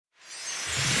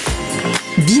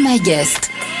My Guest.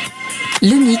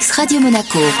 Le mix Radio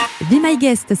Monaco. Be My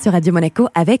Guest sur Radio Monaco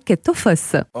avec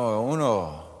Tofos. Oh,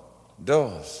 1, 2,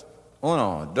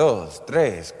 1, 2,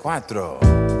 3, 4.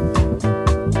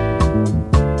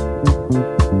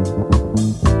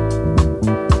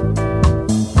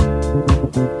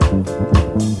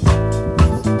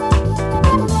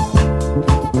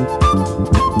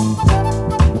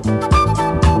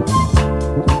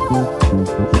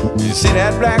 You see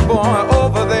that black boy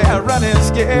over there running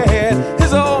scared,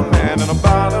 his old man in a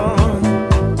bottle.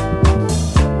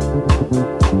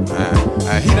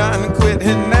 He done quit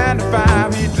his 9 to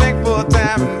 5, he drink full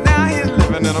time, and now he's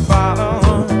living in a bottle.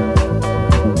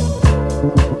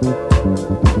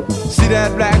 See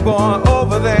that black boy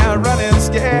over there running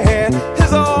scared,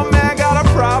 his old man got a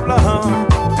problem,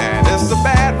 and it's a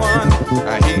bad one.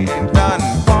 He ain't done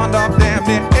pawned off damn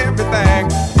near everything.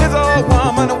 His old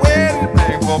woman a wedding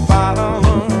ring for a bottle.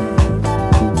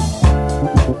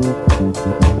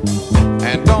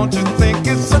 And don't you think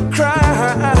it's a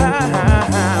crime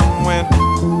when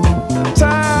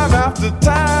time after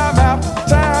time after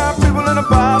time people in a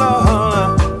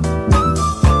bottle,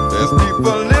 there's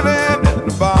people living in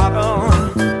a bottle.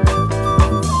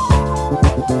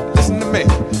 Listen to me,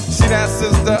 see that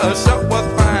sister, her shirt was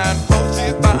fine, oh,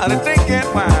 she started drinking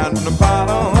wine from the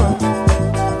bottle.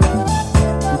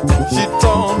 She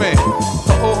told me,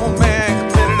 oh man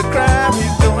committed a crime,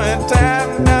 he's doing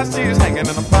time, now she's hanging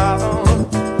in a bottle.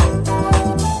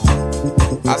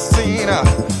 I seen her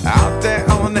out there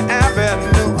on the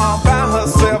avenue all by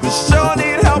herself, and sure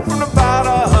need help from the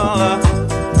bottle.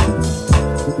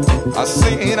 I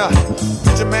seen her,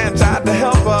 preacher man tried to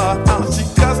help her out, she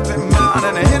cussed him out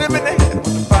and hit him in the head with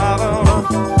the bottle.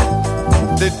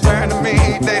 They turned to me,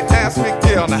 they asked me,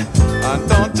 Gil, now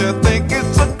don't you think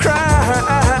it's a crime?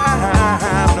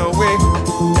 No way.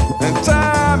 And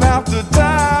time after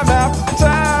time after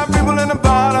time, people in the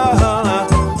bottle,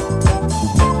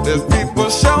 there's people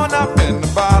showing up in the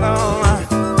bottle.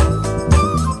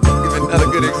 Give another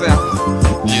good example.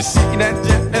 You see that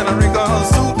gent in a wrinkled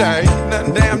suit there, he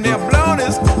done damn near blown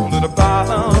his cool to the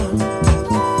bottle.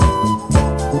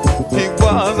 He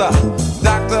was a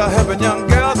doctor helping young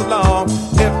girls along.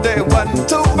 If they wasn't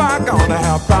too far gonna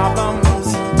have problems.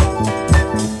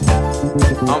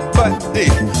 But the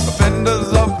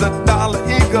offenders of the Dollar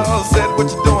Eagle said,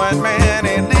 what you doing, man,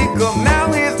 illegal.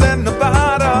 Now he's in the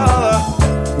bottle,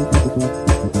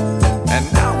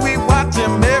 and now we watch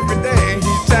him every day.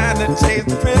 He's trying to chase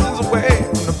the prisons away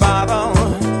from the bottle.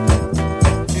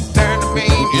 He turned to me,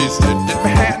 he said,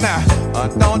 man, now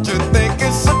don't you think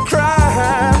it's a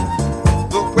crime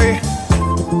the way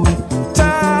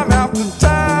time after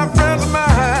time friends of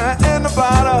mine in the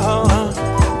bottle,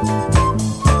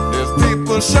 there's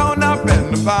people showing up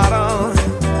in the bottle.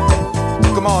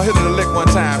 Come on, hit it a lick one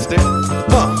time, stick.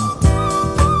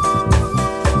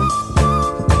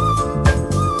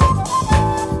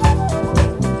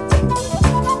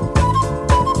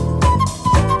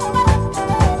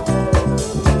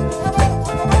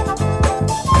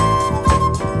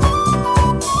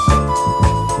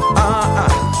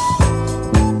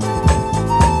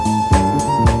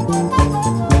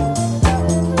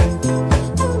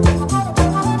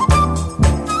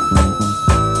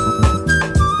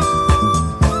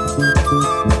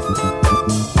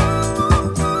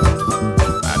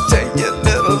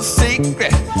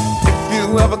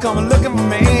 Come looking for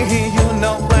me, you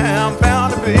know where I'm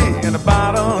bound to be, in a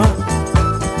bottle.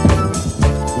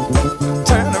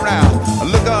 Turn around,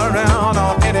 look around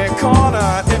on any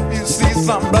corner. If you see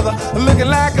some brother looking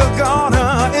like a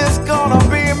goner, it's gonna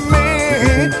be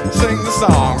me. Sing the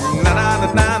song. Na na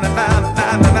na na na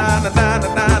na na na na na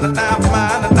na na na na na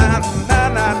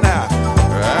na.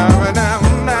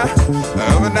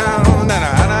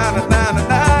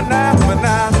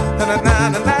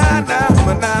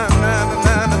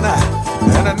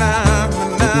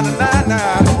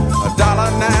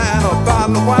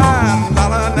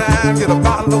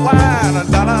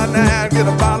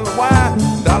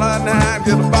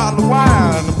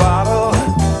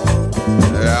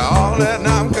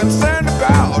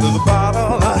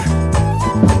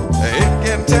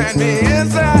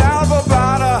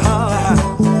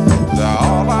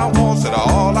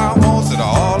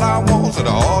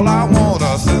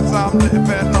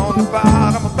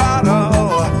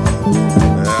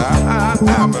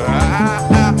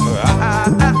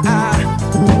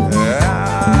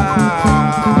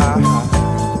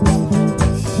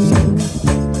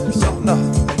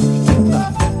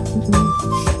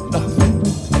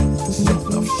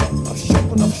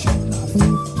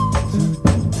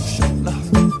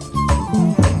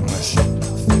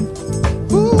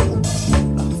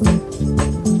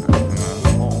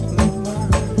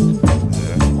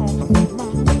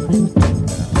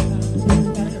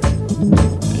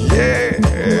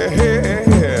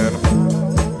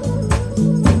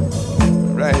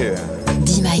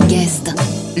 Guest.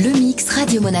 Le mix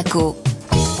Radio Monaco.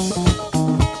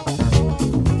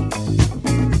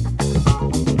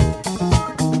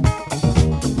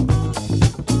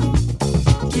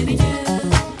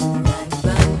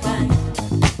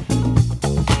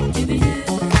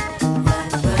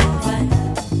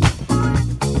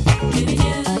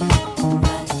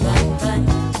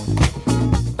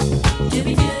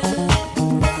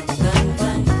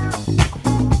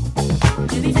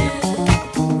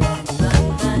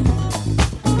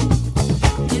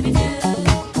 Yeah.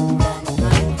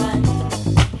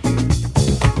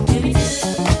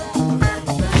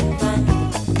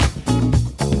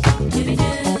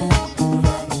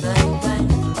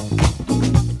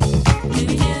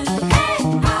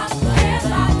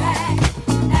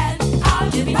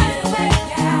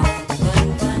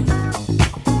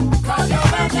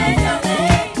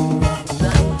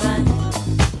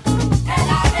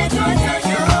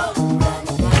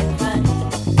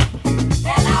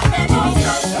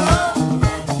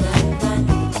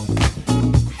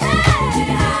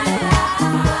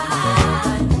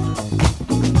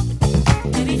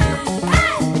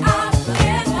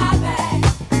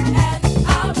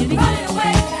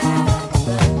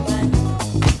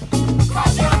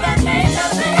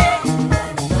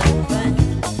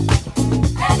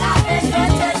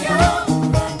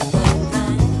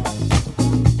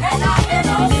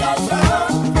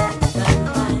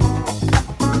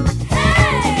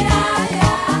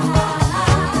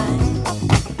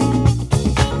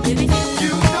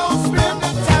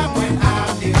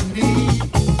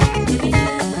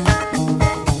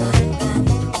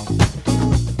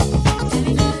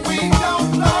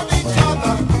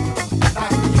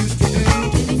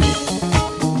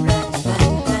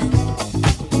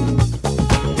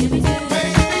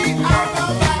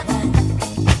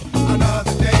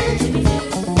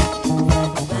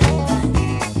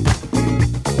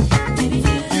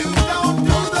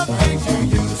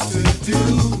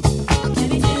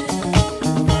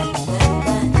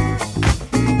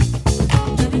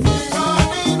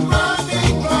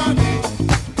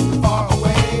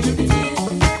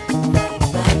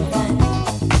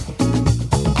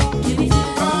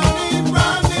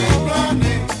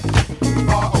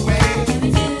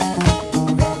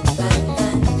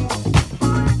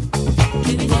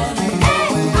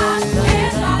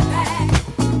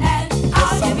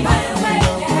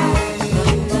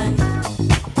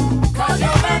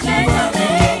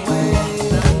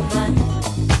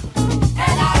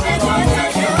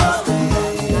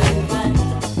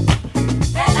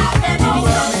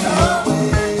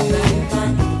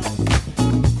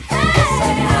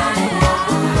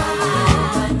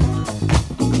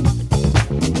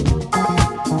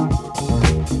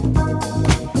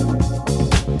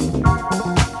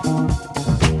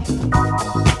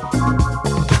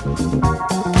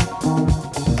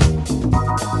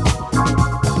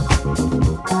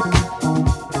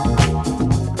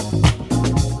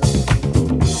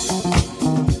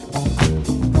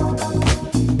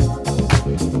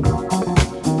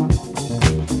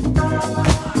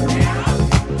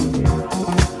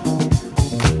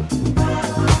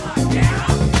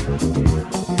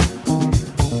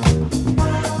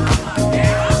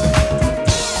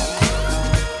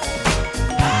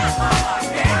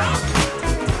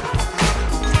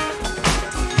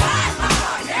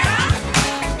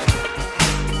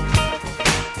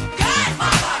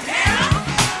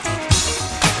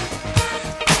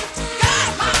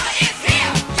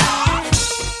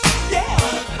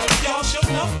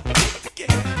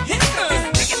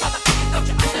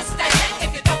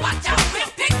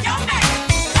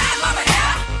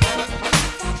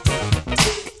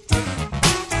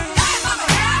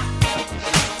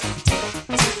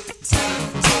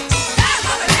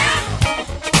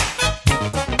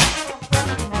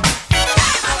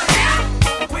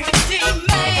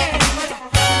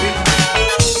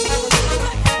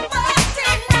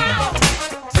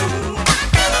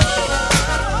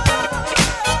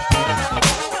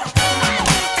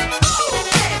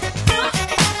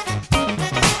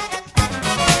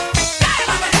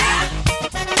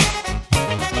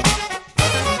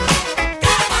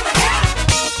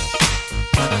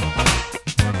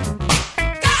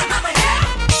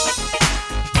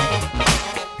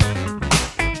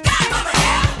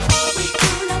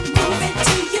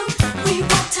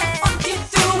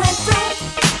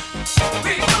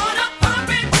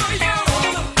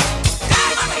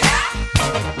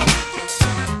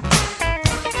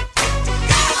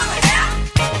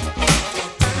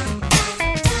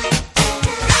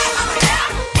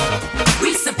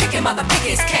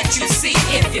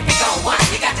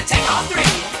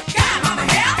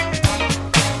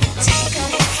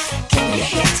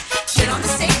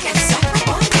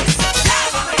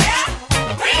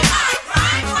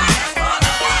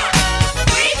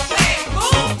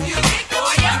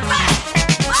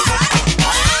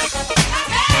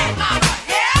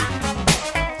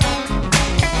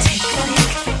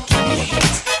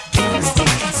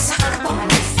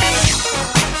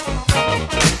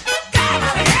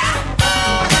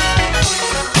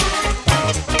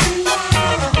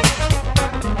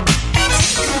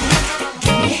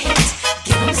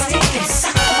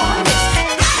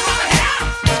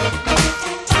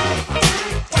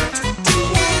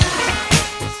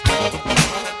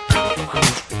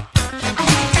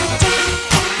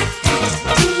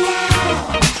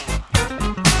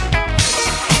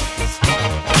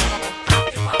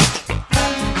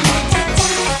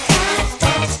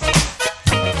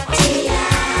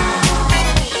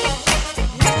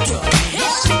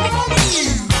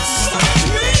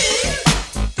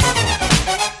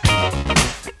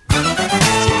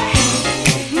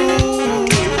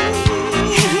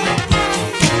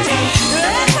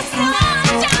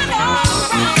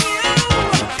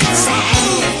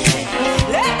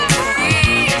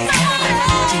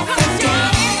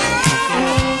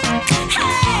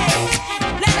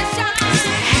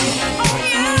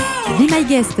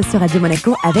 Guest sur Radio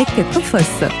Monaco avec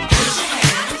Tofos.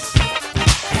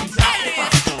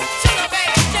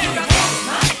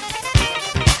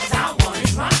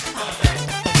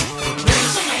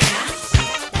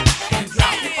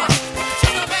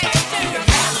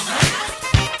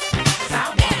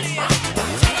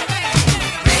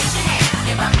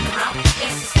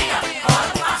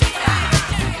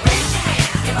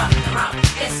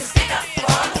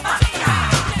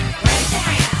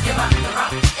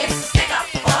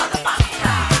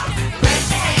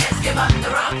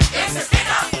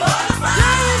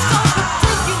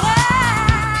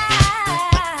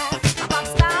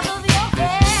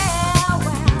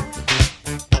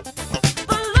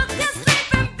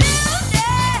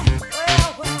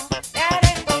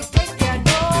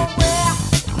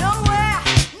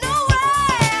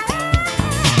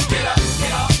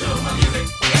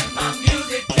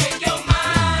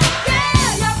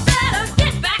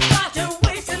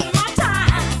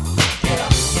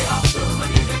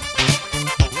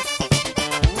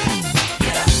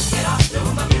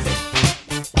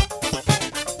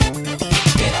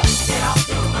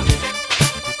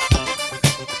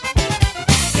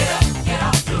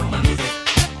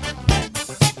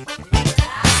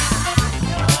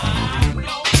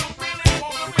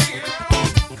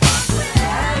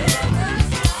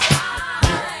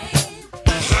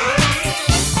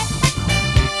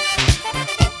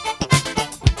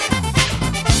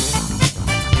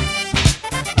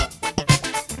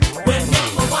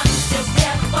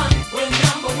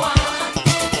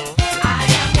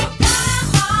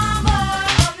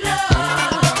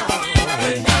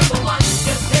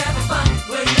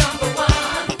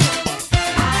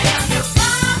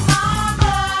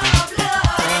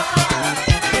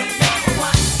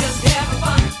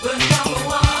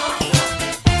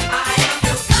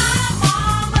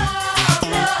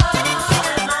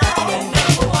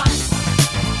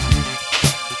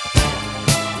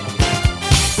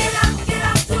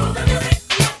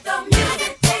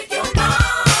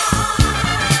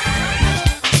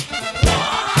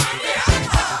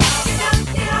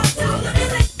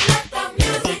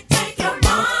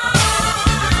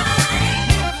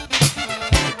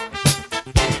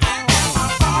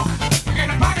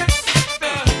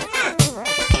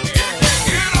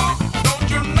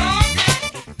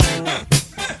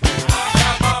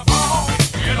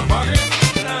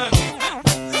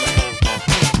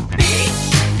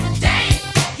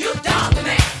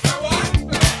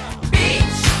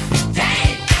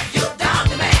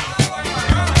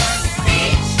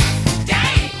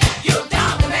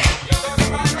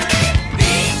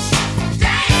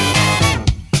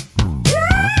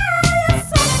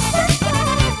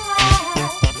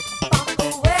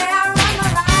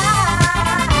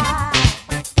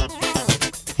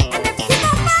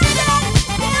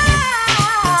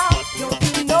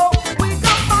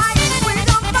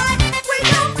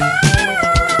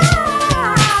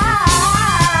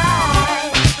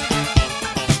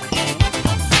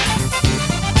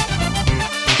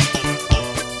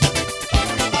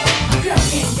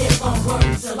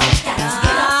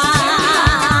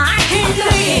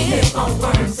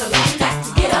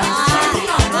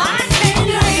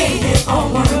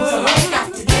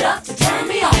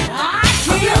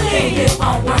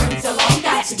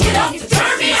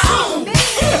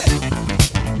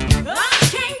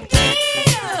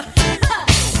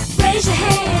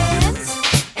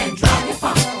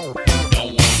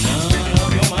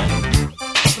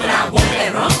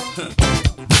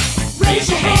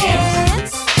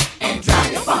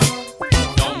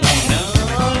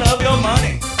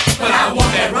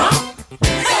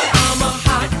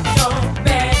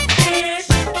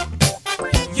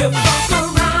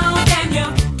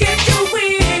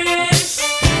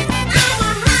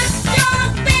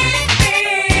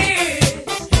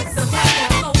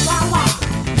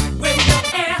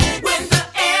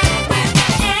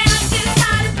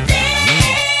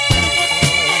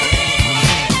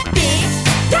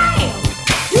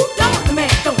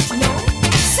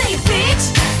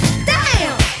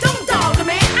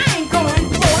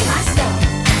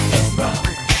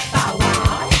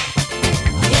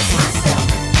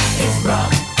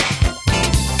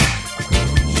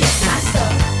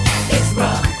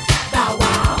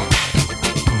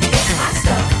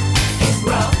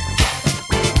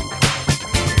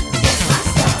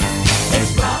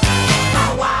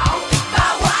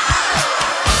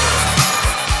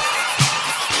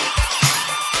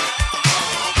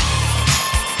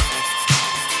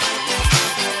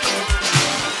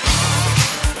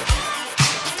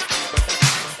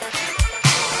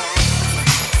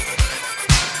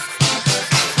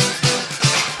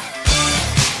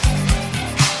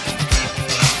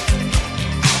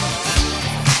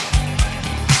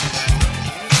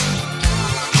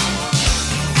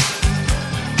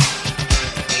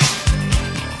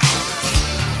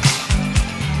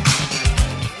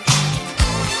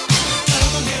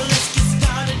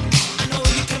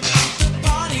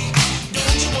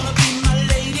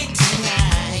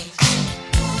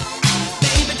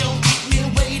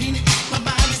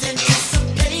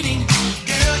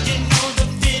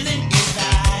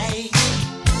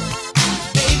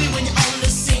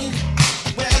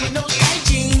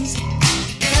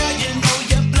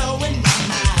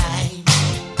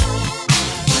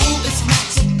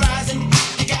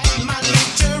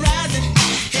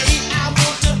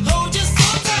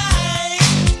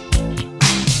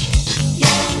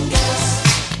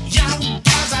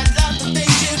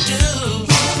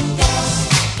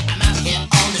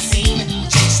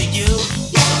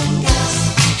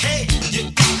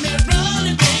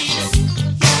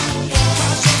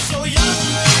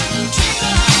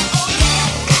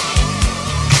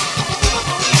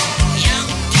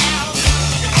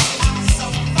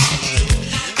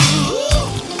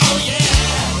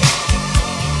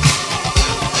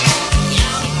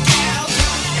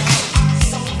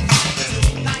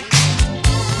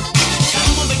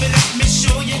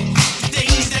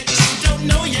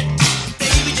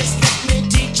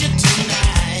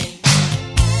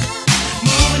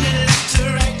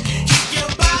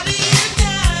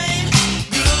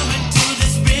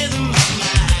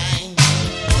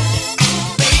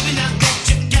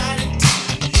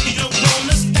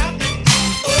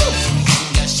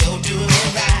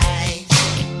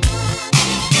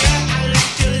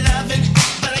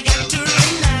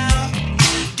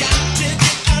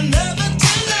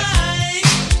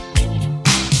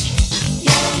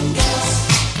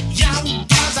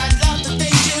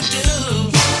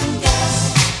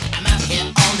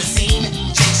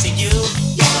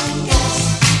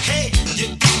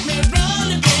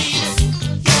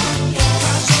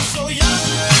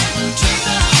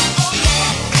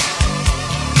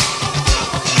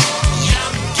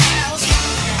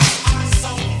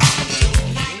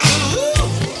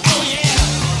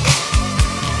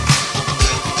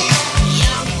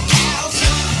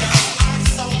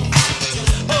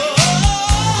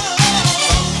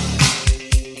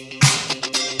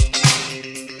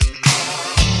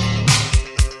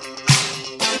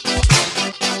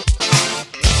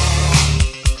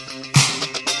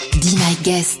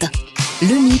 Guest.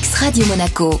 Le Mix Radio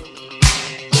Monaco.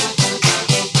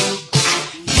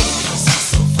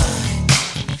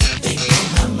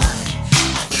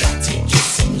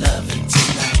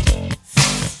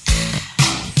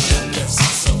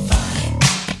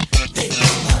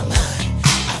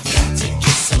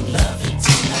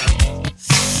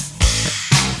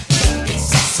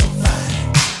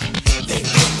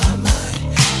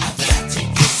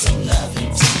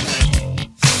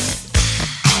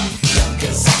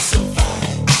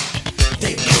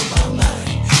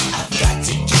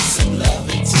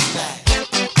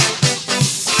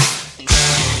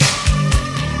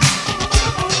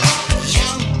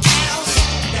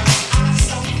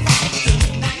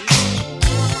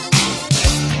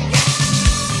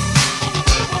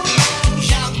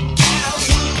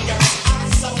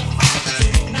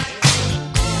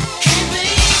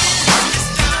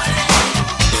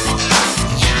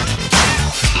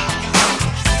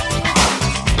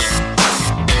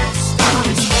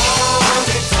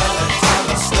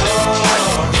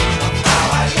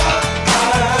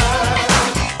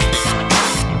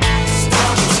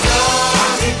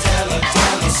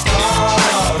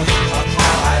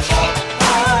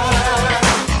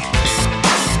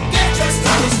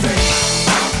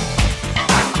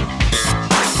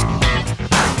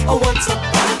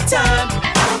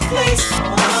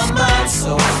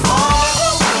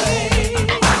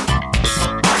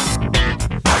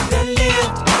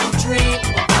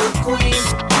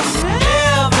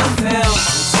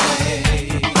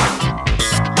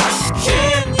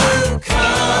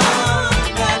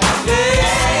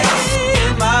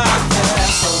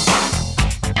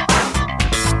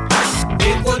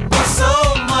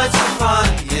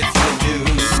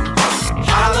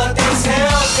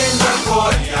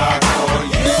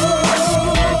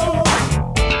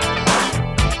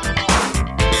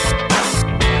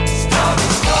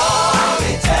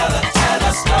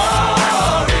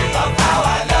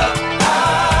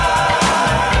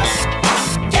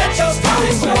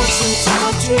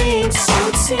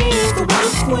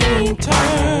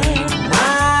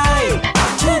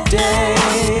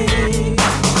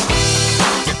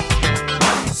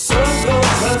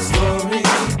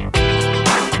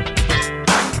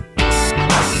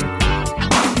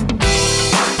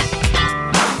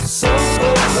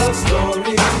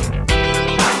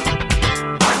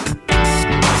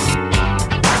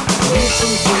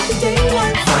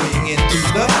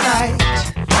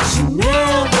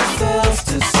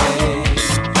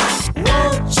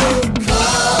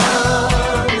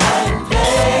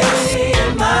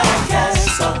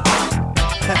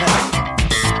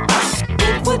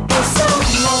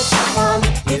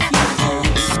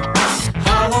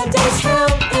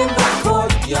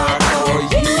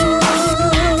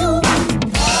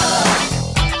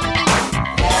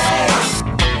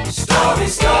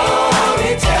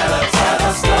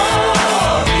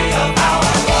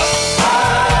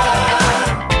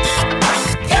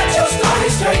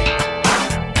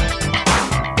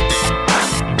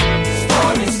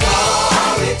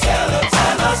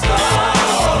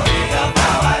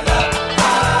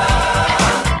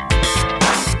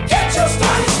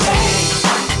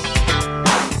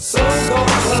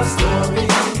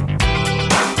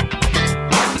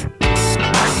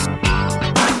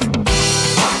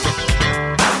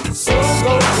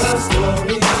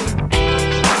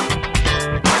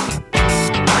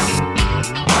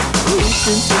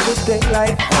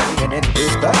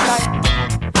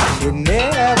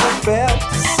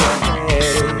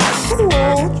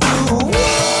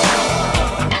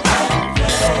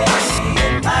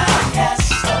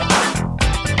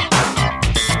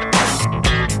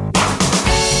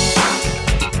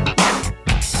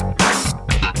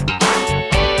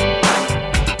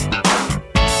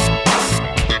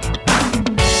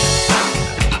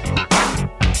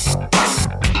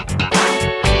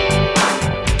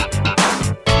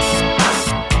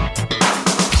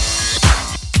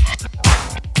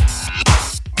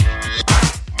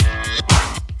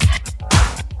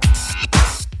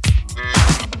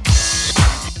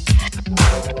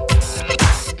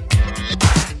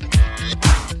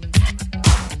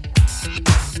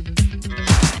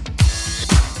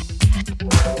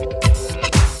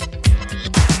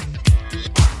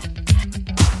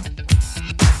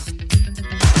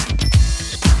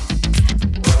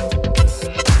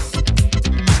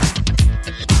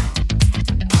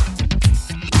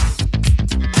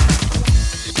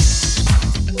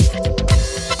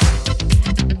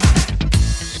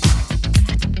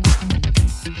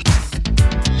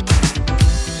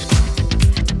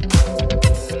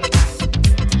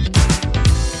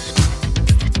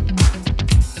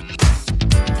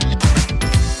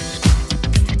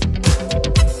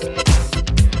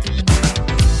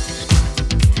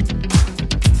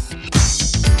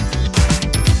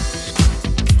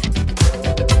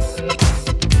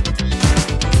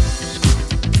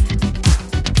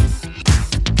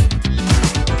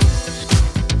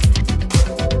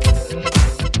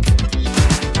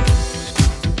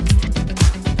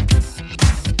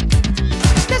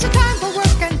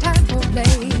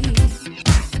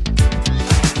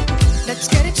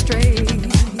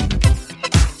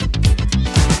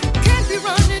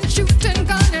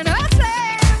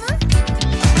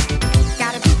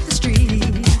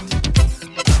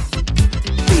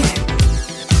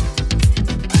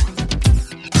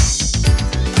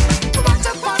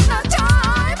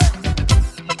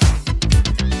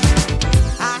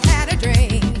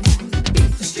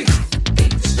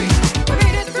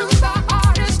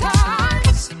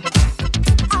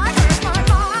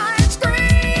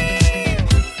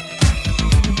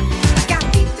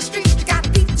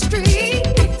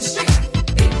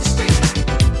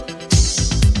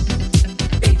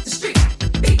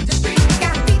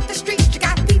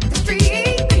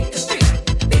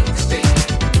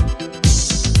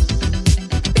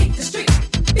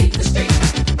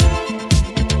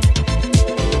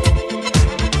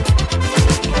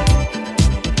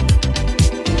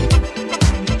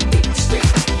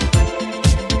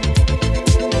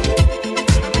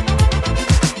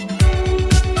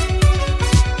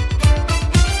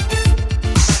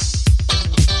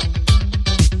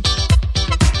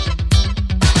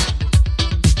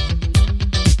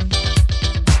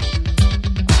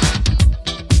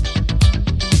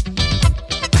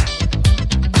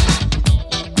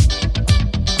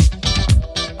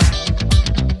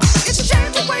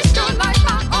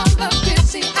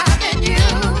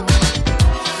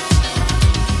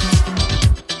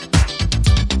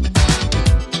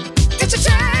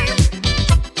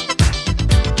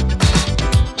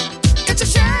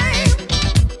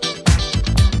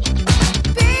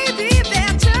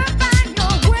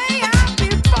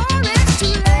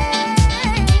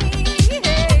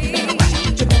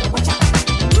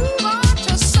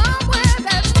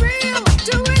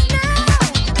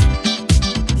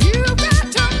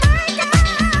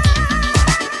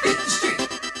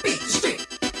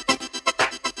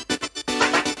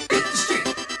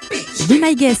 Be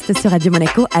My Guest sur Radio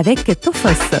Monaco avec Tofos.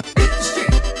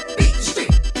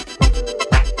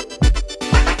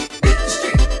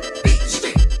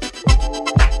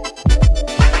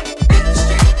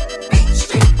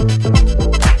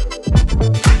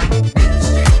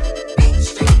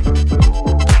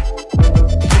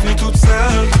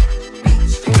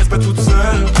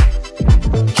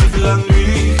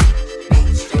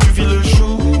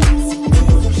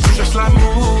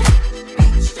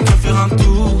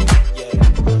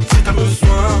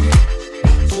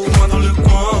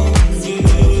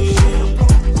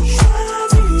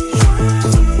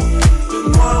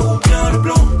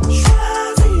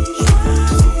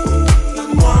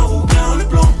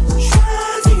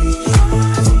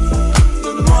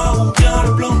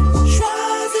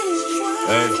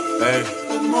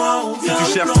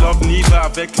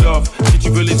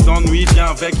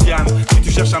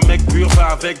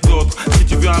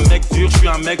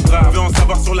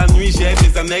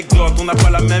 On n'a pas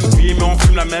la même vie mais on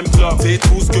fume la même clope. C'est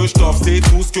tout ce que je t'offre, c'est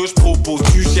tout ce que je propose.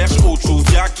 Tu cherches autre chose,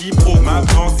 y'a qui pro.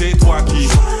 Maintenant c'est toi qui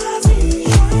choisis.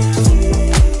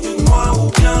 Le noir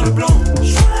ou bien le blanc.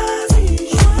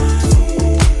 Choisis,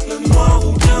 le noir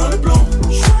ou bien le blanc.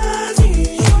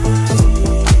 Choisis,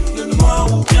 le noir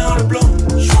ou bien le blanc.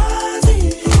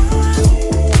 Choisis,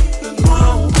 le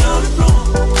noir ou bien le blanc.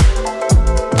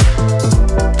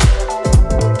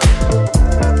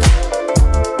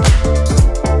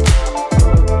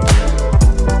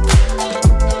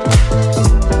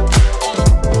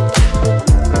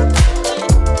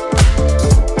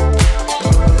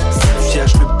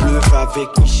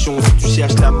 Si tu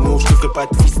cherches l'amour, je te ferai pas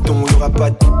de fiston, y'aura pas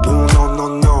de bon, non, non,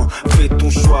 non. Fais ton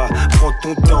choix, prends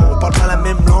ton temps. On parle pas la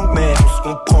même langue, mais on se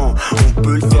comprend. On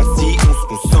peut le faire si on se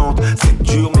concentre. C'est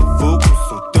dur, mais faut qu'on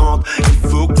s'entende. Il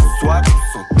faut qu'on soit, qu'on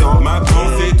s'entende. Maintenant,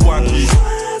 c'est toi qui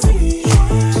choisis,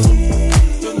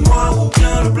 le noir ou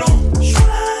bien le blanc.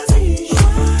 Choisis,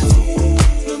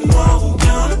 le noir ou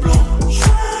bien le blanc.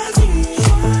 Choisis,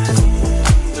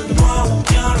 le noir ou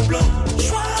bien le blanc.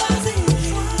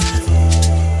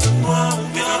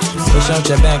 Push out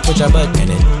your back, put your butt in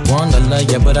it. Wanna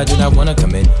love ya, but I do not wanna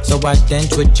commit. So I then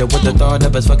twitch ya with the thought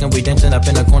of us fucking. We dancing up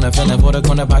in the corner, feeling for the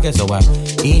corner pocket. So I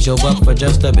ease you up for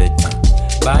just a bit.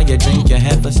 Buy your drink, you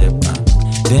have a sip.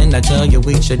 Then I tell you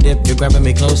we should dip. You're grabbing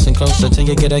me close and closer till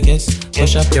you get a kiss.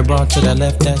 Push up your bra to the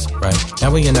left, that's right.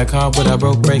 Now we in the car with a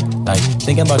broke brake light.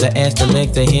 Think about the ass, the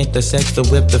leg, the hit, the sex, the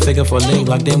whip, the figure for leg.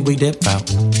 Like then we dip out.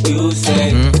 You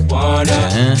say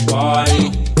wanna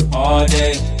party all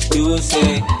day. You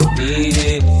say need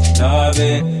it, love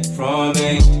it from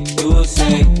me. You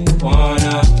say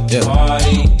wanna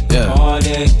party all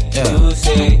day. You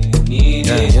say need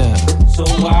it. So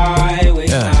why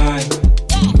waste time?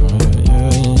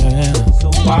 So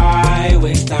why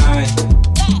waste time?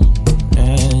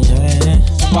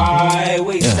 So why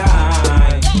waste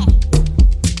time?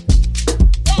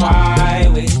 Why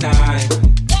waste time?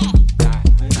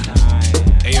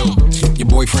 Your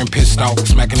boyfriend pissed off,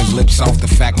 smacking his lips off. The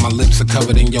fact my lips are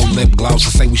covered in your lip gloss. I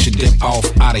say we should dip off,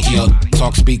 out of here.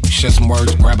 Talk, speak, share some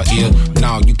words, grab a ear.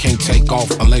 No, you can't take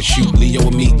off unless you Leo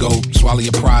or me go. Swallow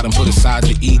your pride and put aside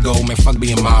your ego. Man, fuck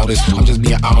being modest, I'm just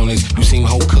being honest. You seem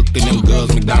whole cooked in them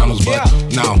girls McDonald's, but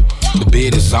no, the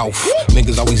bid is off.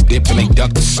 Niggas always dip and they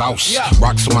duck the sauce.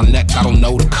 Rocks on my neck, I don't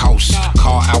know the cost.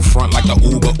 Car out front like the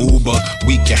Uber.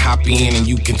 We can hop in and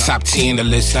you can top 10 the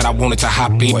list that I wanted to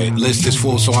hop in. List is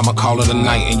full, so I'ma call it a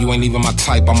night. And you ain't even my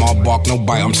type, I'm all bark, no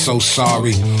bite. I'm so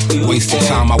sorry. Wasted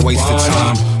time, I wasted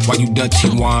time. While you dirty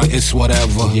wine, it's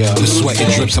whatever. The sweat,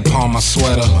 it drips upon my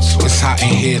sweater. It's hot in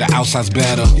here, the outside's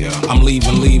better. I'm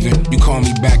leaving. You call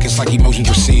me back, it's like emotions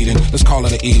receding. Let's call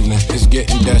it an evening, it's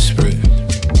getting desperate.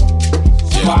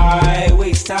 Why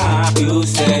waste time? You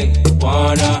say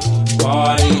wanna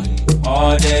party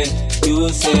all day. You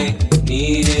say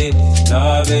need it,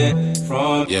 love it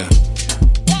from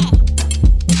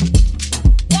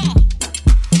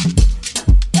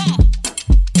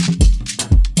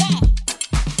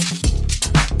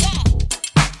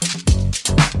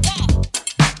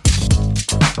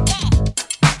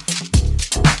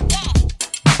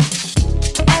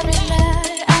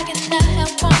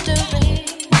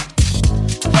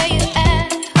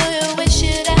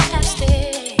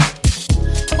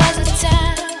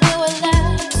Time we were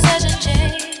loud, such a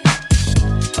change.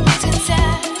 It's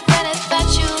inside.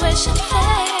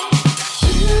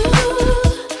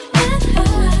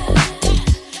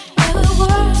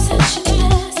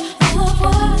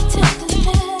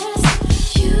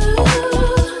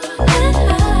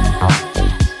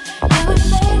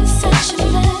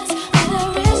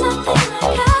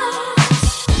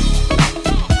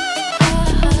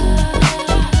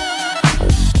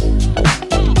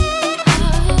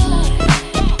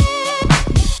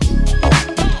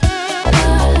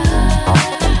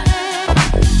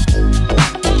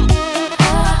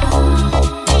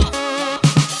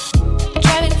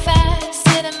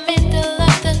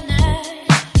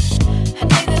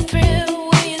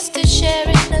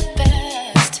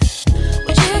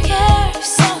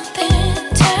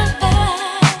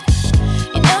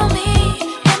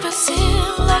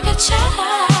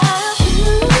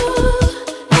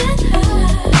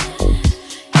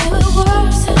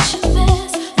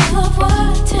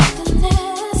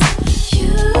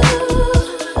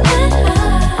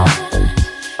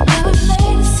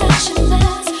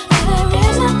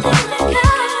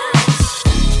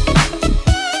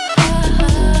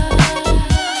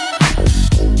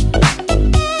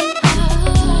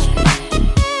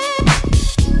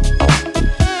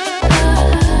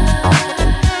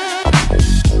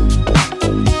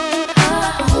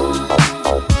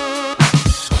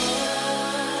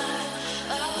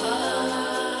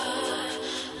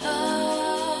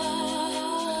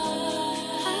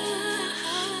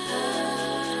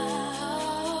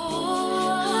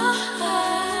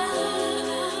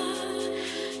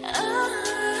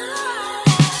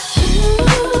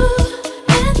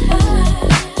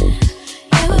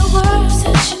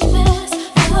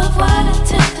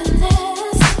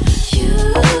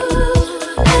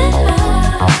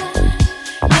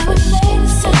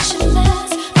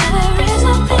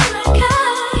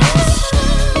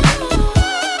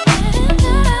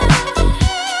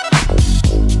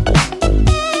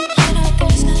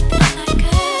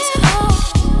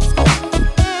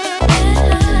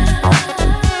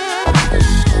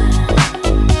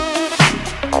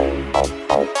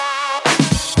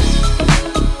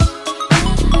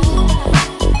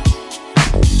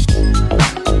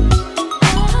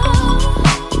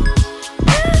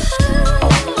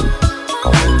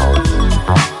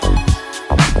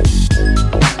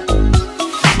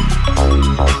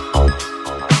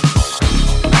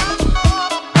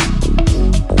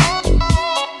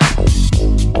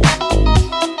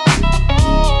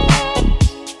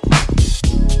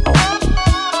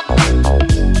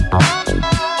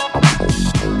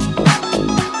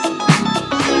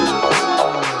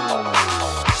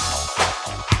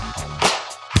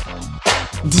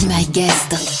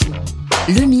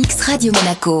 Le Mix Radio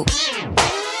Monaco.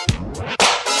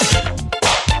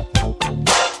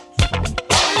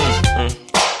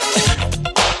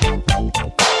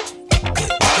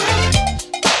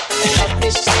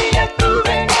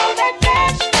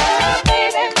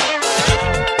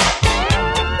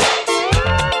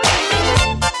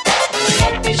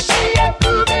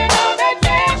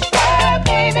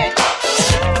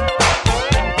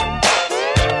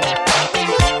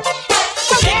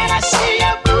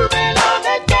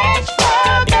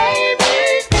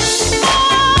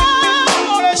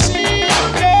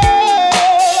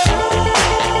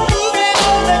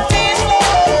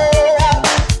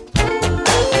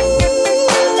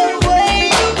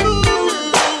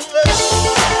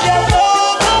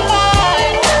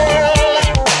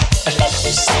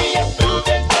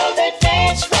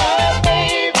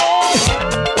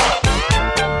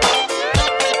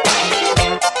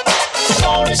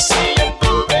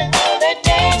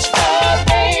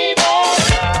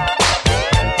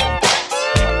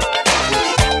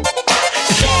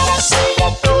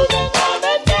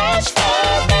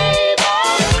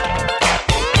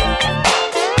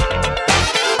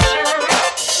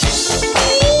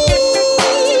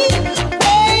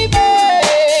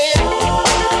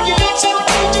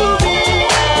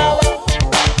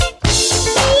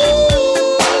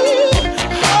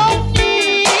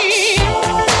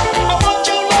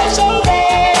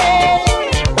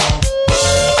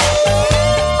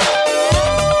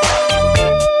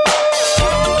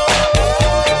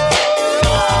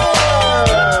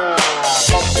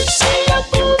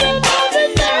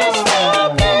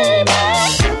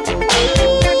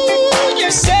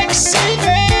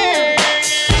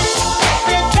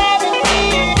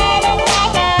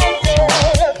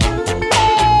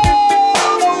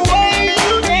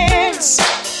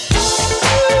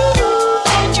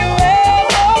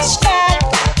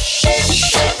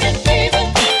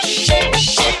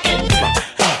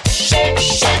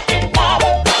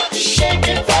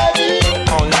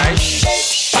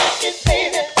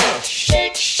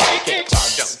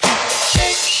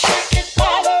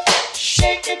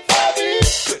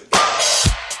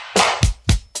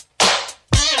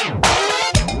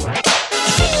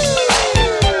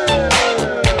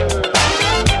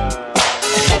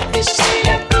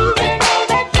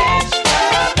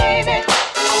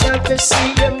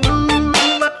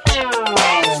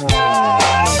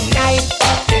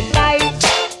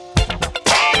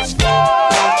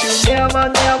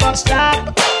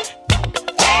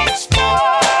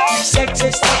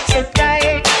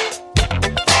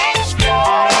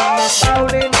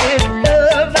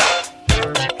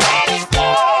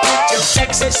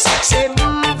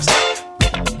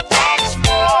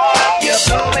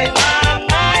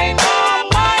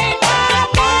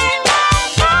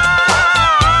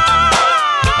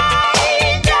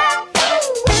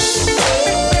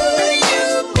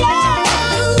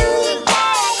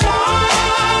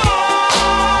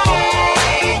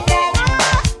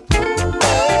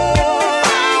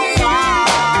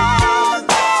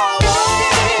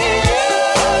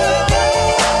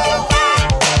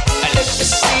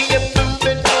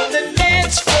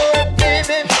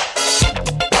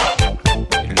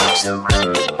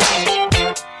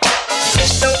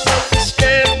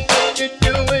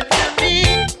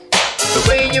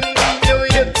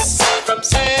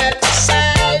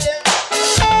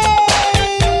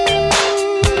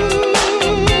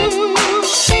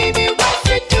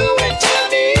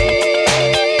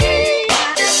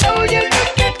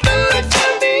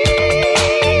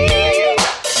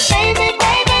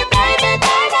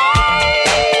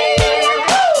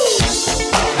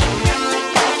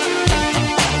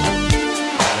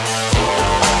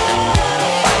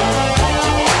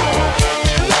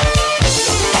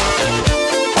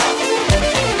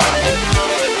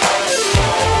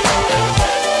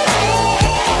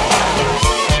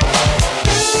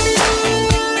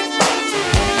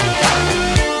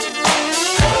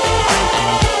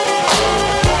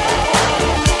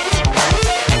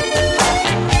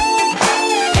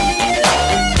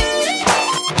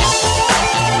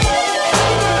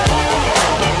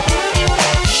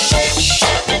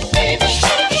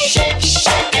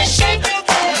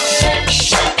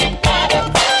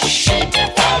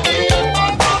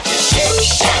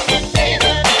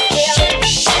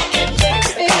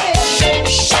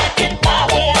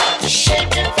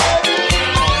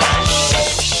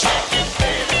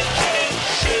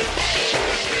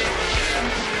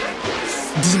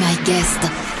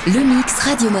 Le Mix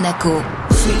Radio Monaco.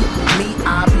 See me,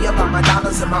 I be up on my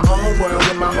dollars in my own world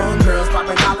with my own girls,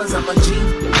 popping dollars on my G.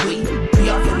 We be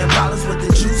off in the dollars with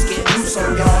the juice, get loose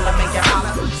on y'all, I make it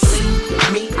holler.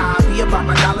 See me, I be be about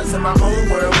my dollars in my own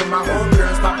world. With my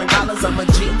homegirls popping dollars, I'm a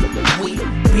G. We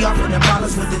be off in the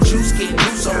dollars with the juice getting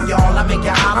loose on y'all. I make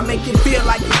you hot, I make you feel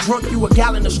like you're drunk. You a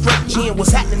gallon of straight gin.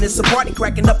 What's happening? It's a party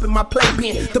cracking up in my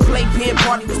playpen. The playpen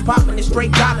party was popping and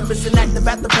straight got him. It's an active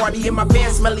at the party in my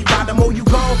pants, smelly bottom. Oh, you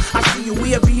gone? I see you.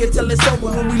 We'll be here till it's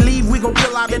over. When we leave, we gon'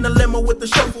 pull out in the limo with the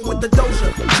chauffeur with the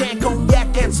doja, chan,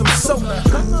 cognac, and some soda.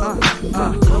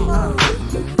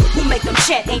 Who make them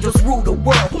chant angels rule the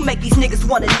world? Who make these niggas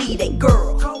wanna lead a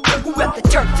girl? Who rep the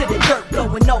Turk to the dirt,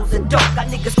 blowing nose and dope? Got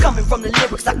niggas coming from the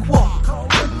lyrics I quote.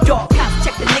 Dog house,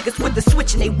 check the niggas with the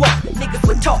switch and they walk. Niggas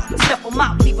would talk, stuff them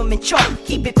out, leave them in chalk.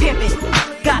 Keep it pimpin',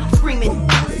 got them screaming.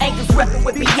 Angels reppin'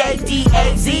 with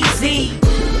B-A-D-A-Z-Z.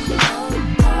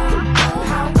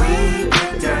 How we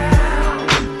get down.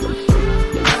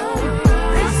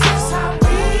 This is how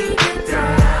we get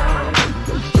down.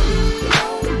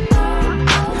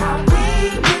 How we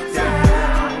get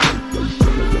down.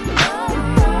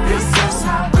 This is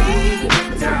how we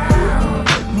get down.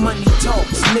 Money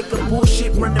talks, nigga,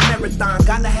 bullshit, run the marathon.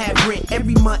 Gotta have rent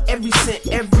every month, every cent,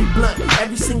 every blunt,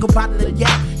 every single bottle of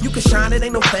yak. You can shine, it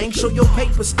ain't no thing, show your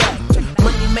paper stack.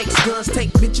 Money makes guns,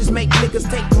 take bitches, make niggas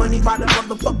take money by the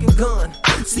motherfucking gun.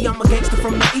 See, I'm a gangster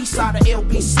from the east side of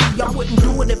LBC. Y'all wouldn't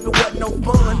do it if it wasn't no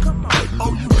fun.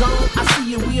 Oh, you gone? I see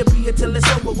you, we'll be here till it's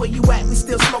over. Where you at? We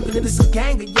still smoking and it's a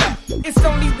gang of yak. It's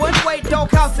only one way,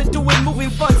 doghouse to do it. Moving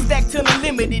funds stacked till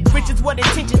unlimited. Riches, what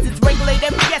intentions is regulate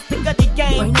every aspect of the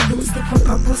game. Bring the loose stick from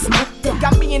purple smoke down.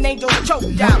 Got me and angels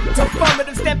choked out.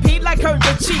 Affirmative stampede like herds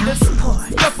of cheetahs.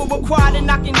 Scuffle required and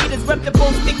knocking heaters. Rep the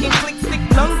bone, stick and click, stick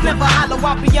lungs. Never hollow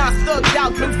out beyond thugged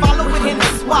out. Twins follow it in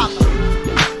and swallow.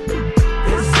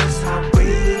 This is how we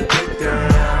get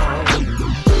down.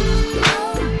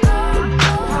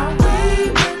 How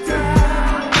we get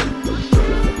down.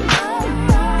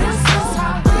 This is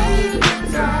how we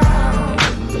get down.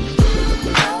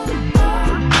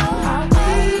 How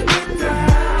we get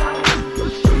down.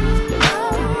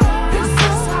 This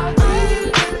is how we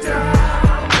get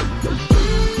down.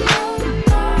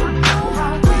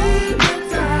 How we get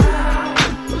down.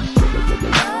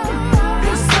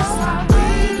 This is how we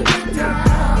get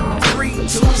down. 3,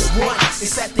 2, 1.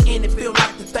 It's at the end, it feel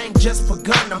like the thing just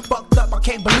begun. I'm fucked up, I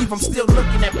can't believe I'm still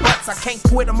looking at butts. I can't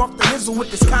quit, I'm off the hizzle with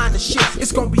this kind of shit.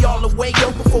 It's gonna be all the way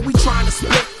over before we trying to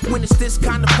split. When it's this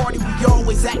kind of party, we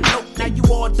always act dope. Now you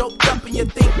all doped up and you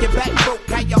think you're back broke.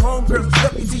 How your homegirls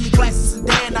help you to your glasses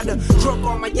sedan. I done drunk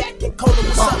on my yak and cola,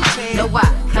 what's up, Chan? No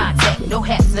eye contact, no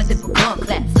hats, nothing but gun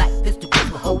claps. Like pistol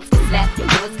whips with hoes, get slapped and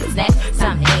goods get snatched.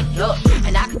 Time to add up,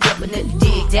 and I can definitely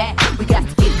dig that. We got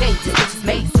to get paid, this bitch is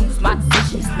made. Soon as my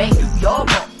decision is made, we all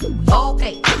go, we all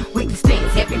pay. Weekly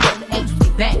spins, every road the angels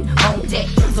get back on deck.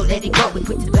 So let it go, we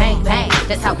put to the bang bang.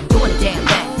 That's how we do it, damn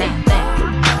bang bang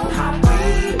bang. How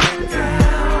we get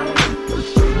down.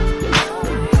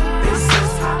 This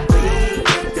is how we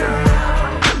get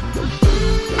down.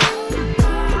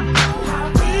 How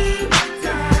we get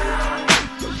down.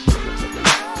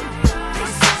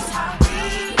 This is how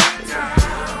we get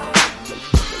down.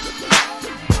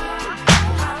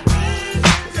 How we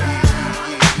get down.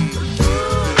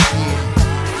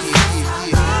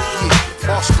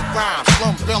 Boston Rhyme,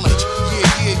 Slum Village,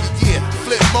 yeah.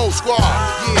 Flip Mode Squad,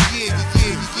 yeah.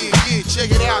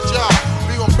 Check it out, y'all.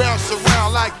 We gon' bounce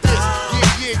around like this,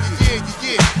 yeah.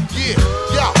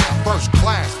 First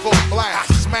class, full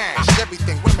blast, smash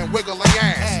everything. Women wiggle their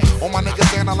ass. All my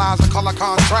niggas analyzing color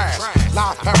contrast.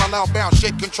 Live parallel bound,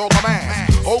 shit control the man.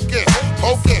 Focus,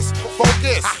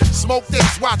 smoke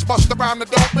this, watch bust around the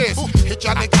dopest. Hit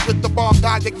y'all niggas with the bomb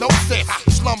diagnosis.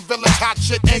 Slum Village hot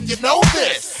shit, and you know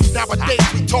this. Nowadays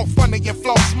we talk funny and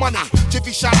floss money.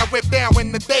 Jiffy shine a whip down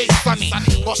when the day's sunny.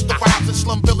 Bust the rhymes in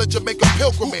Slum Village and make a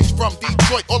pilgrimage from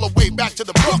Detroit all the way back to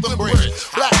the Brooklyn Bridge.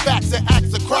 Black facts and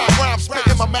acts of crime, rhymes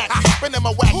spitting my max, spinning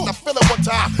my wax. I feel it one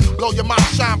time, blow your mind,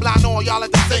 shine blind on y'all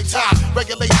at the same time.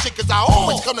 Regulate shit 'cause I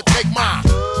always come to take mine.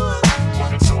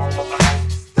 What it's all about.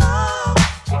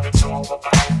 What it's all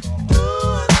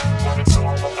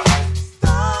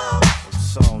about.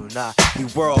 So nah, we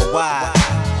worldwide.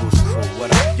 Who's cool?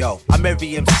 What up, yo? I'm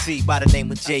every MC by the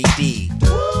name of JD.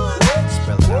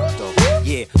 Spell it out though.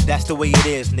 Yeah, that's the way it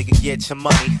is, nigga. Get your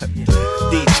money.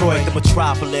 Detroit, the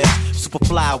metropolis.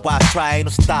 Superfly, why try? Ain't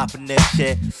no stopping this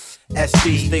shit.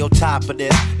 SB, stay on top of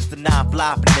this. It's the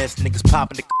non-flopping this. Niggas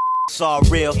popping the. It's all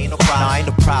real, ain't no problem. Nah, ain't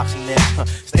no props in this.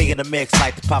 Stay in the mix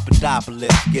like the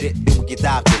Papadopoulos. Get it? Then we get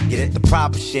adopted. Get it? The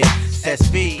proper shit.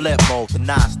 SB, flip mode, the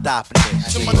non-stopping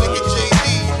this. To my nigga JD.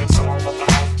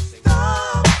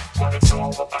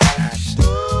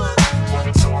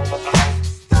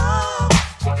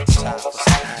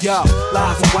 Yo,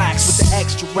 live and wax with the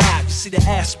extra rap. You see the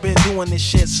ass been doing this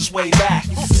shit since way back.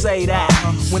 You can say that.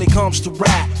 When it comes to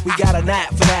rap, we got a knack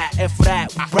for that. And for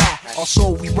that, we rap.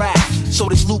 Also, we rap. So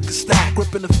this Lucas stack,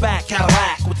 gripping the fat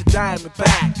Cadillac with the diamond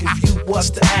back. If you was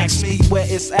to ask me where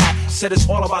it's at, said it's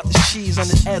all about the cheese and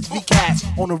the SV cats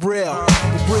on the real.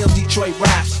 The real Detroit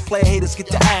raps. Player haters get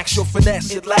the axe, your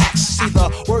finesse it lacks. See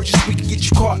the words you speak can get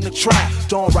you caught in the trap.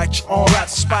 Don't write your own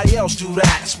raps, somebody else do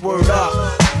that. It's word up.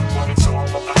 What it's all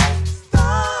about.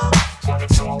 What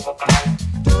it's all about.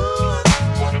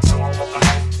 What it's all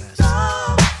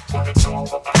about. What it's all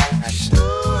about.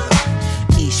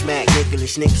 Smack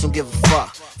Nicholas, niggas don't give a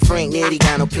fuck. Frank Nitty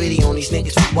got no pity on these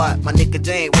niggas for what? My nigga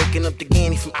Jane waking up the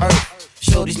Ganny from Earth.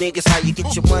 Show these niggas how you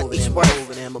get your money's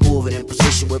worth. Moving in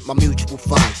position with my mutual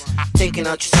funds. Taking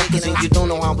out your suckers and you don't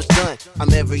know how it's done.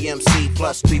 I'm every MC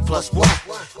plus 3 plus 1.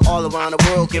 All around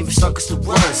the world giving suckers the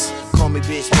runs. Call me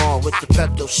Bitch Mall with the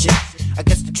Pepto shit. I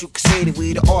guess that you could say that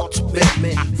we the ultimate.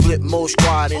 Flip mode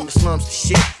squad in the slums to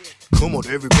shit. Come on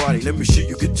everybody, let me see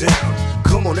you get down.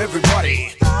 Come on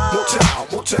everybody. Motown,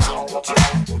 Motown,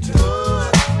 Motown,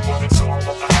 Motown. What it's all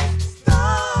about.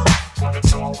 What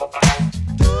it's all about.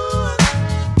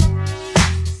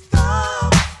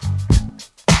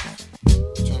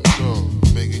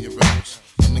 Making you bounce.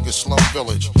 A nigga Slum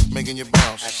Village, making you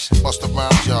bounce. Bust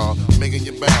around y'all, making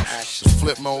you bounce. It's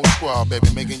Flip Mode Squad, baby,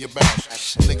 making you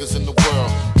bounce. Niggas in the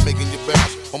world, making you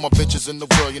bounce. All my bitches in the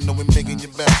world, you know we making you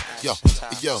bounce. Yo,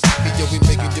 yo, yo, we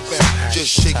making you bounce. Just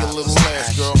shake your little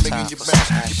ass, girl, making you bounce.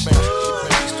 You bounce, you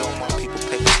bounce. Don't want people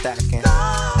pick stacking,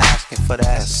 asking for the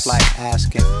ass, it's like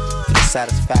asking for the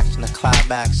satisfaction of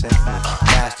climaxing.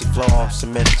 Nasty flow off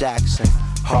some Miss Jackson.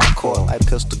 Hardcore like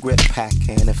pistol grip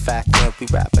packing. In fact, when we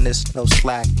rapping, it's no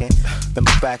slacking.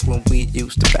 Remember back when we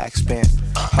used to backspin.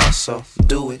 Hustle,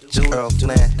 do it, Earl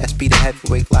Flynn. That's be the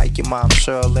heavyweight like your mom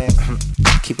Sherlyn.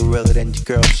 Keep it realer than your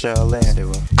girl Sherlyn.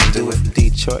 Do it from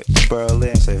Detroit to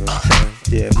Berlin.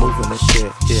 Yeah, moving the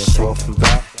shit. Yeah, forth and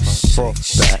back, forth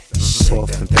and back,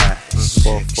 forth and back,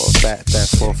 forth back, back,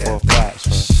 forth back,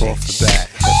 forth and back,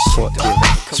 forth and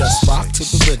back. Just rock to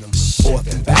the rhythm.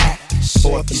 Forth and back,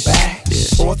 forth and back,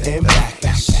 forth and back,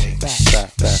 back,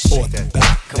 back, back, forth and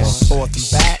back, come on, forth and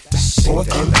back, forth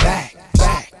and back,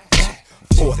 back,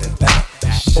 forth and back,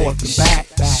 forth and back,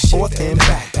 forth and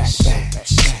back, back,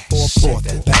 forth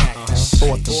and back,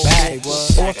 forth and back,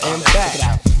 forth and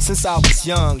back. Since I was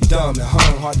young, dumb and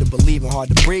hung, hard to believe and hard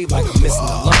to breathe, like I'm missing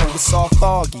a lung. It's all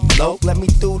foggy, low, let me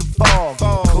through the fog.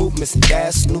 Coop, missing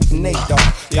Dash, Snoop and Nate Dogg.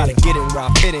 Gotta get it where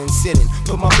I fit in, sitting,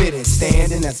 put my bid in,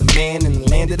 standing as a man in the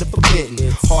land of the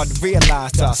forbidden. Hard to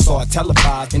realize till I saw it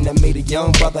televised, and that made a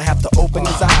young brother have to open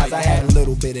his eyes. I had a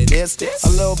little bit of this, a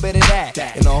little bit of that,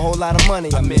 and a whole lot of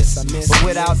money I miss. But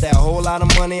without that whole lot of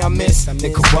money I miss,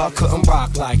 nigga Rock couldn't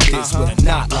rock like this with a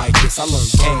knot like this. I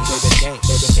learned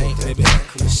game, baby, baby.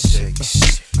 Shake,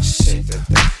 shake that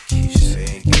thing, keep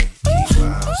shaking, keep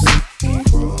bouncing, keep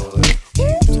rolling,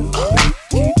 keep doing,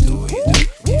 keep doing,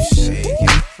 keep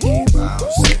shaking, keep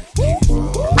bouncing, keep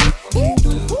rolling, keep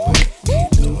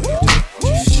doing,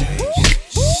 just shake.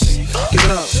 Give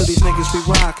it up to these niggas we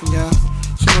rockin', yeah.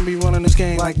 Soon be running this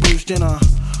game like Bruce Jenner.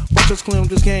 Watch us clean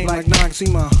this game like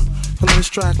Noxema. Feeling this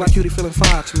track like Cutie feeling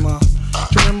Fatima.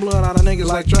 Drinking blood out of niggas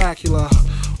like Dracula.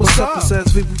 What's up? It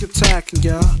says people get attacking,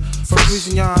 yeah. First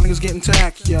reason y'all niggas getting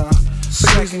tacky, yeah.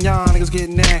 Second reason y'all niggas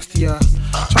getting nasty, yeah.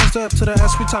 Trying to step to the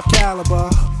S, we top caliber.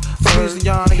 Third reason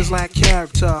y'all niggas lack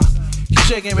character. Keep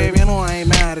shaking, baby, I know I ain't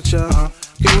mad at ya.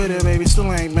 Get with it, baby,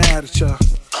 still ain't mad at ya.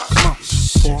 Come on.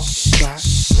 Forth, back,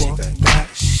 forth, back,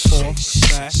 forth,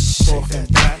 back, forth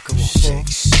and back. Come on.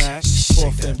 Forth, back,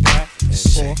 forth and back,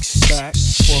 forth, back,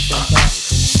 forth and back.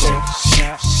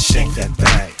 Shake that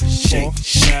bag, shake,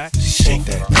 shake, shake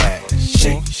that bag,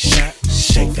 shake, shake,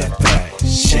 shake that bag,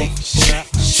 shake, shake,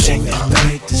 shake that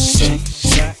bag, shake,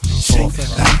 shake, shake that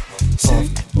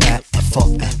bag,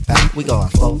 forth and back, we going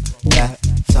forth, back,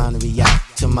 time to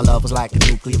react to my love was like a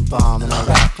nuclear bomb in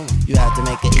Iraq. You had to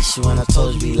make an issue and I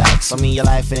told you relax. I mean your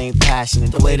life it ain't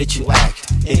passionate, the way that you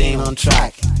act, it ain't on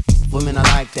track. Women are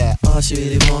like that. All she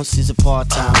really wants is a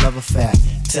part-time love affair.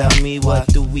 Tell me what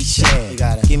do we share? You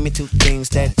gotta give me two things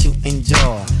that you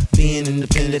enjoy. Being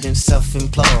independent and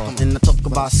self-employed. And I talk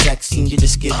about sex and you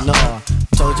just get ignored.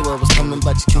 Told you what was coming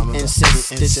but you can't insist.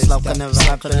 This love can never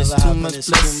happen, it's too much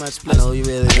bliss. I know you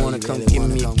really wanna come give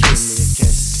me a kiss.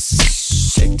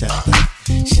 Shake that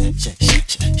thing, shake, shake, shake,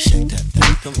 shake, shake that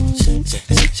thing. Come on, shake, shake,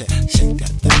 shake, shake, shake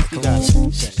that thing. Come on,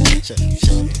 shake, shake, shake, shake,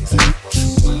 shake that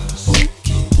thing.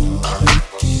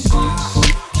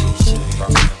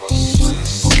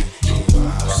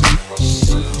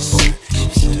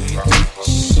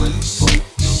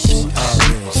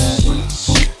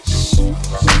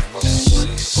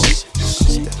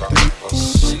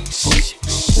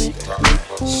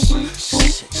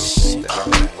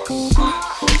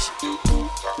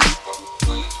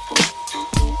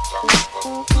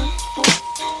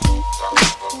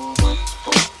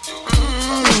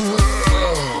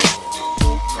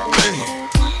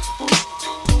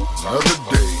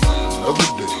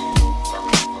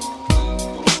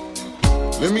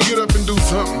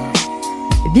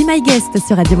 Be My Guest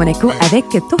sur Radio Monaco avec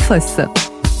Tofos.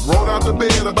 Rolled out the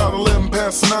bed about 11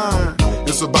 past 9.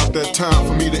 It's about that time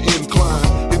for me to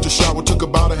incline. Hit the shower, took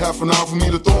about a half an hour for me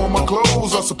to throw on my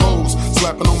clothes, I suppose.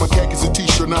 Slapping on my khakis and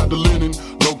t-shirt, not the linen.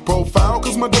 Low profile,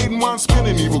 cause my dating wine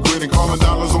spinning. Evil grinning, calling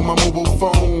dollars on my mobile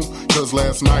phone. Cause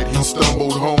last night he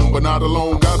stumbled home, but not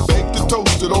alone. Got baked and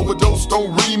toasted, overdosed,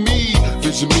 don't read me.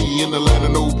 Vision me in the land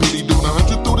of no pity, doing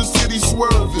 100 through the city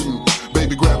swerving.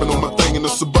 Baby grabbing on my thing in the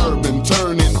Suburban,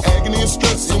 turning agony and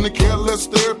stress into careless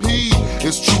therapy.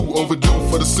 It's true, overdue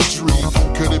for the century.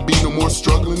 Could it be no more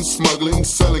struggling, smuggling,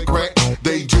 selling crack,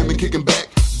 daydreaming, kicking back?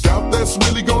 Doubt that's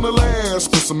really gonna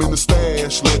last. Put some in the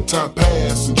stash, let time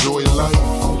pass, enjoy life.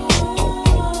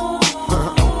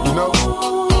 You know,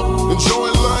 enjoy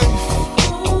life.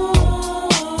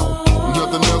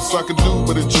 Nothing else I can do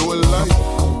but enjoy life.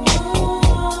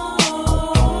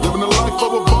 Living the life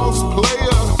of a boss player.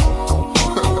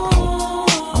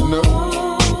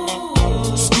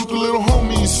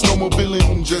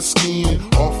 Snowmobiling, jet skiing,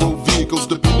 off-road vehicles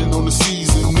depending on the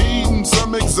season. Needing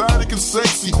some exotic and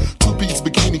sexy. Two-piece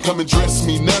bikini, come and dress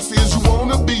me. Nasty as you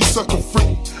wanna be, sucker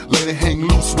free. Let it hang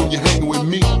loose when you're hanging with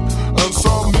me.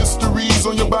 Unsolved mysteries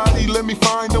on your body, let me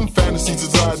find them. Fantasies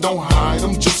inside, don't hide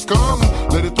them, just come.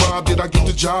 Let it thrive, did I get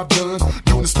the job done?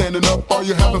 Doing the standing up, are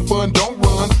you having fun? Don't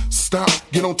run, stop,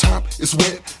 get on top, it's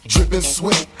wet, dripping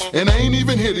sweat. And I ain't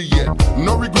even hit it yet.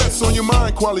 No regrets on your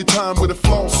mind, quality time with a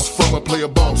floss from a player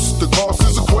boss. The cost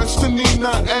is a question need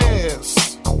not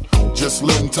ask. Just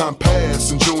letting time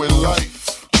pass, enjoying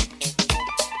life.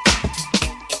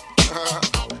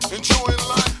 Enjoying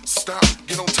life. Stop,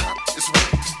 get on top, it's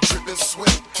wet, dripping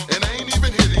sweat. And I ain't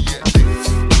even hit it yet.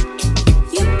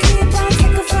 You keep on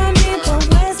taking from me, but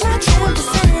where's my 10%?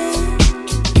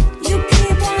 You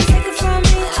keep on taking from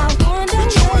me, I wonder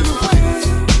where you went.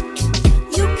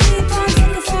 You keep on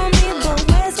taking from me, but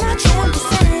where's my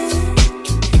 10%?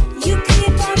 You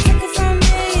keep on taking from me.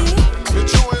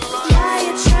 Why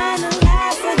you trying to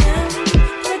lie for them?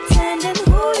 Pretending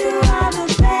who you are, but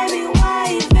baby, why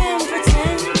even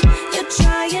pretend? You're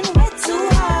trying way too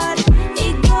hard.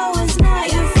 Ego is not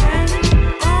your friend.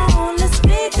 I only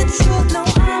speak the truth, no,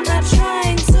 I'm not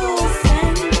trying to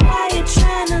offend. Why you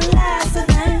trying to lie for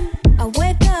them? I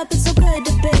wake up, it's so good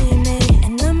to be me.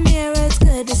 In the mirror, it's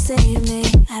good to see me.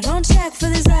 I don't check for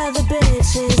these other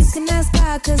bitches. You can ask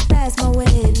God, cause that's my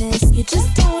witness. You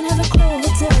just don't have a clue who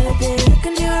to be. Look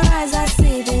in your eyes, I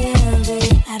see the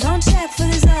envy. I don't check for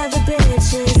these other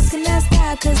bitches. You can ask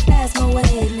God, cause that's my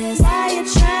witness. Why you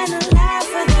trying to lie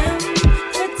for them?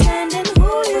 Pretending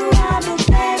who you are, but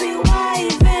baby, why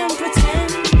even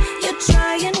pretend? You're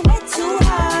trying way too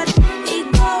hard.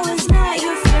 Ego is not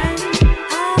your friend.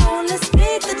 I only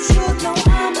speak the truth, no,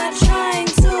 I'm not trying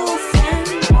to offend.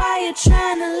 Why you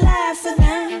trying to lie for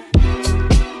them?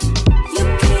 You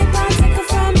keep on taking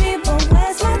from me, but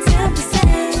where's my 10%?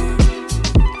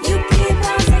 You keep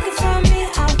on taking from me,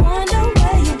 I wonder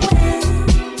where you went.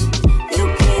 You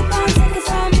keep on taking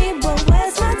from me, but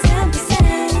where's my 10%?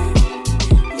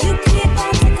 You keep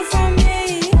on taking from me.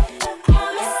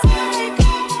 I'm a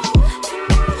psycho.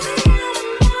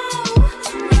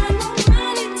 Not no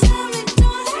money to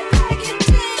redo that like you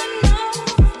didn't know.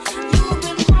 You've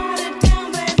been watered down,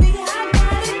 baby, I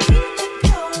gotta keep it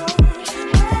pure.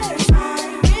 Where's my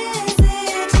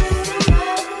residuals?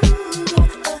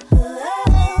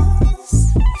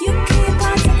 You keep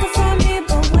on taking from me,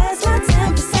 but where's my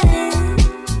 10%?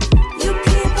 You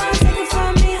keep on taking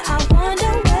from me, I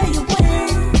wonder where you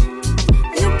went.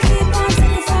 You keep on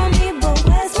taking from me, but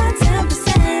where's my 10%?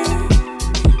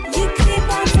 You keep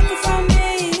on taking from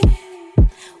me.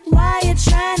 Why you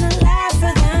trying to lie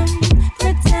for them?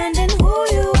 Pretending who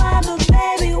you are, but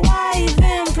baby, why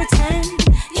even pretend?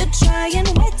 You're trying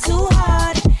way too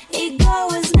hard. Ego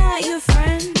is not your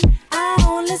friend. I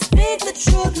only speak the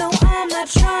truth, no, I'm not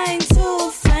trying to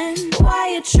offend. Why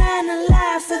you trying to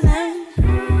lie for them?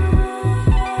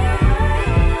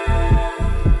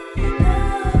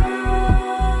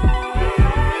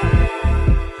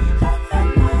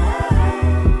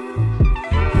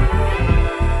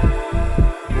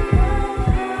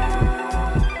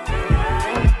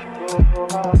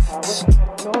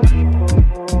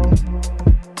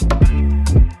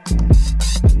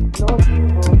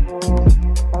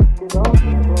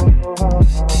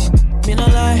 Me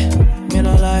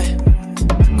no lie,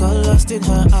 got lost in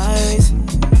her eyes.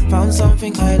 Found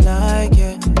something I like,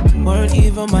 yeah. Weren't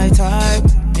even my type.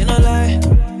 Me no lie.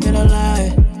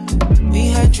 We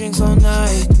had drinks all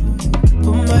night.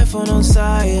 Put my phone on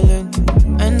silent,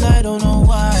 and I don't know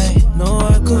why. No,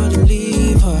 I couldn't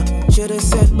leave her. Should've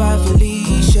said bye,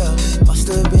 Felicia. Must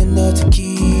have been the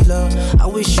tequila. I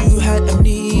wish you had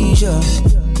amnesia.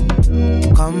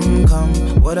 Come, come,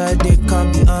 what I did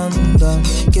can't be undone.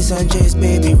 Kiss and chase,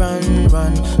 baby, run,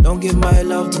 run. Don't give my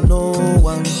love to no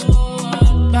one.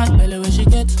 Bad belly where she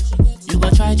get. You go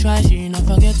try, she not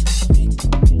forget.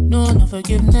 No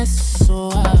forgiveness.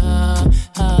 So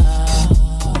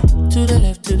to the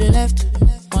left.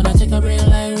 Wanna take a break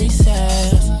like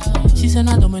recess. She said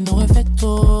I don't make no effect.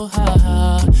 And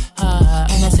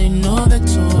I say no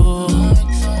vexo.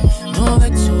 No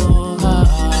vexo.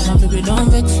 My baby don't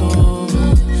vexo.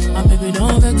 My baby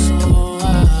don't vexo.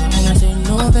 And I say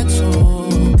no vexo.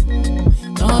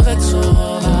 No vexo.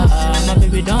 My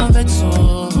baby don't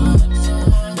vexo.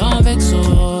 Don't vexo.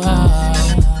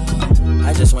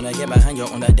 I just wanna get behind you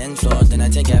on the dance floor. Then I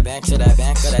take it back to the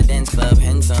back of the dance club.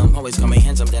 Handsome, always call me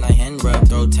handsome. Then I hand rub,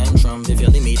 throw tantrums. If you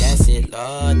leave me, that's it,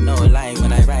 Lord. No lie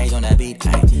when I ride on that beat.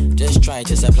 I just try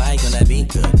to supply on that beat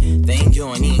good. Think you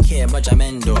don't even care much, I'm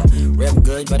endo. Rep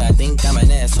good, but I think I'm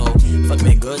an asshole. Fuck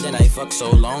me good, then I fuck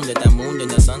so long that the moon and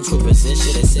the sun superposition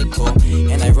shit is sick cool.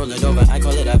 And I roll it over, I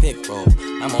call it a pick roll.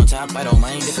 I'm on top, I don't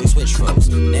mind if we switch roles.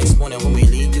 Next morning when we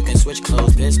leave, you can switch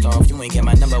clothes. Pissed off, you ain't get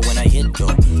my number when I hit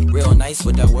though. Real nice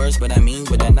with the words, but I mean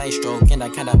with a nice stroke. And I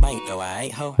kinda bite though, I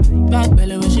ho. Bad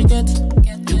belly where she get.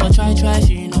 You go try,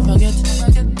 she not forget.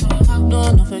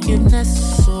 No forgiveness.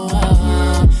 So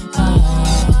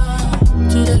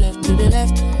to the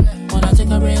left. Wanna take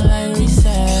a break like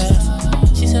recess.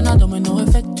 She said I don't make no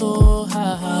effect. And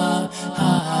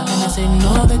I say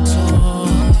no vexo.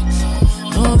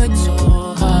 No vexo.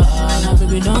 My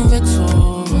baby don't vexo.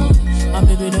 My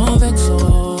baby don't vexo.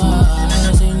 And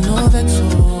I say no vexo.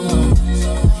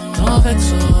 No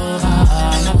vexo.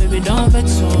 My baby don't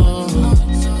vexo.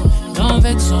 Don't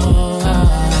vexo.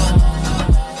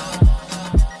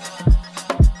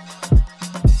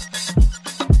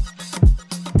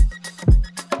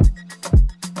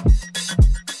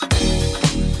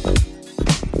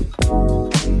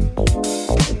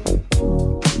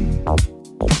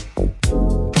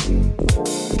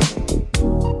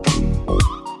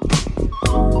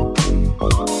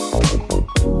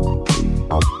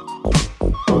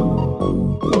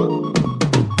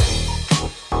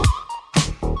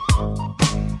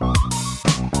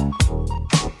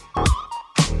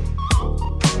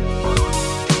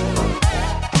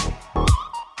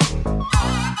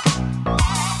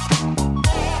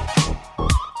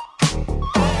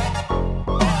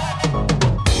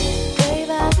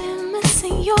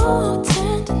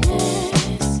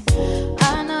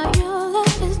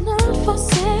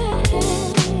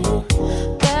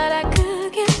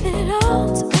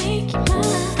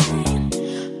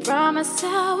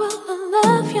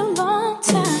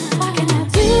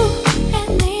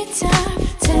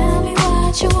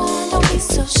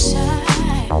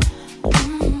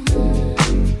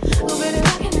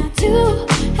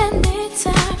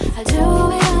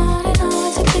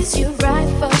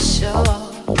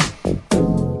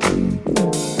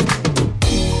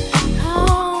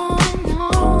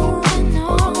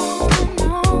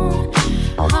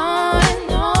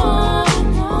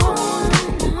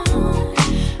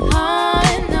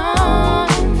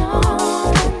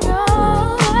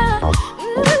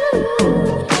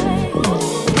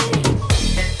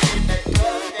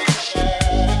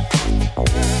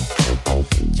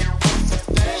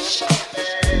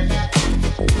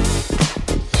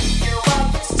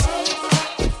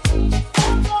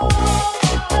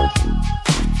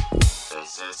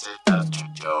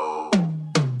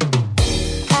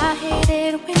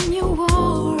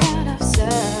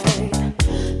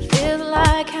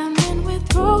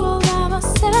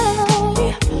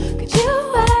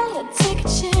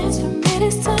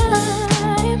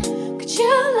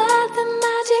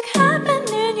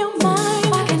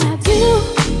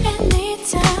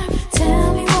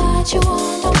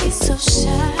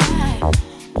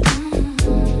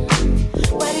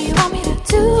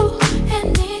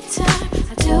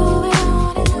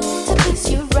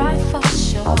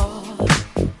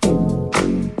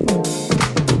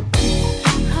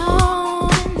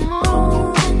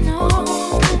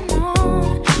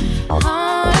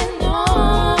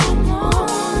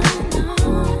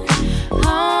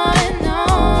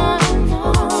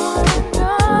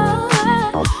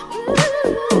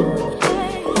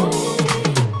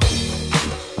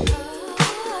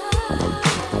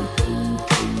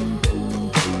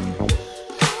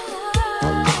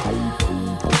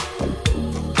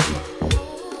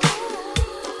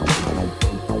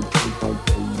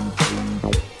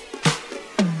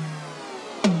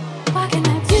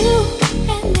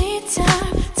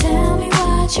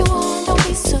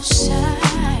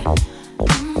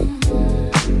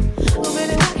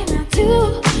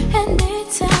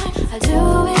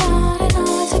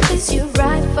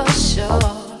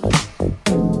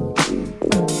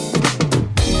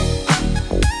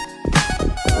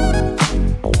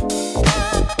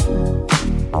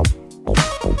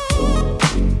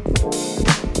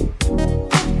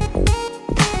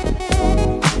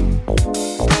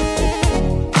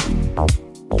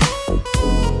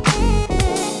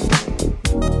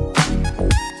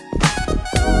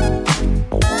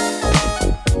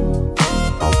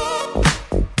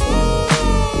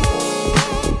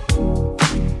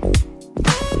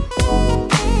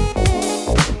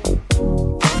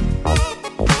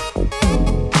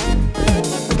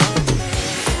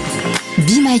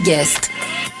 My Guest.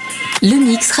 Le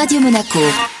mix Radio Monaco.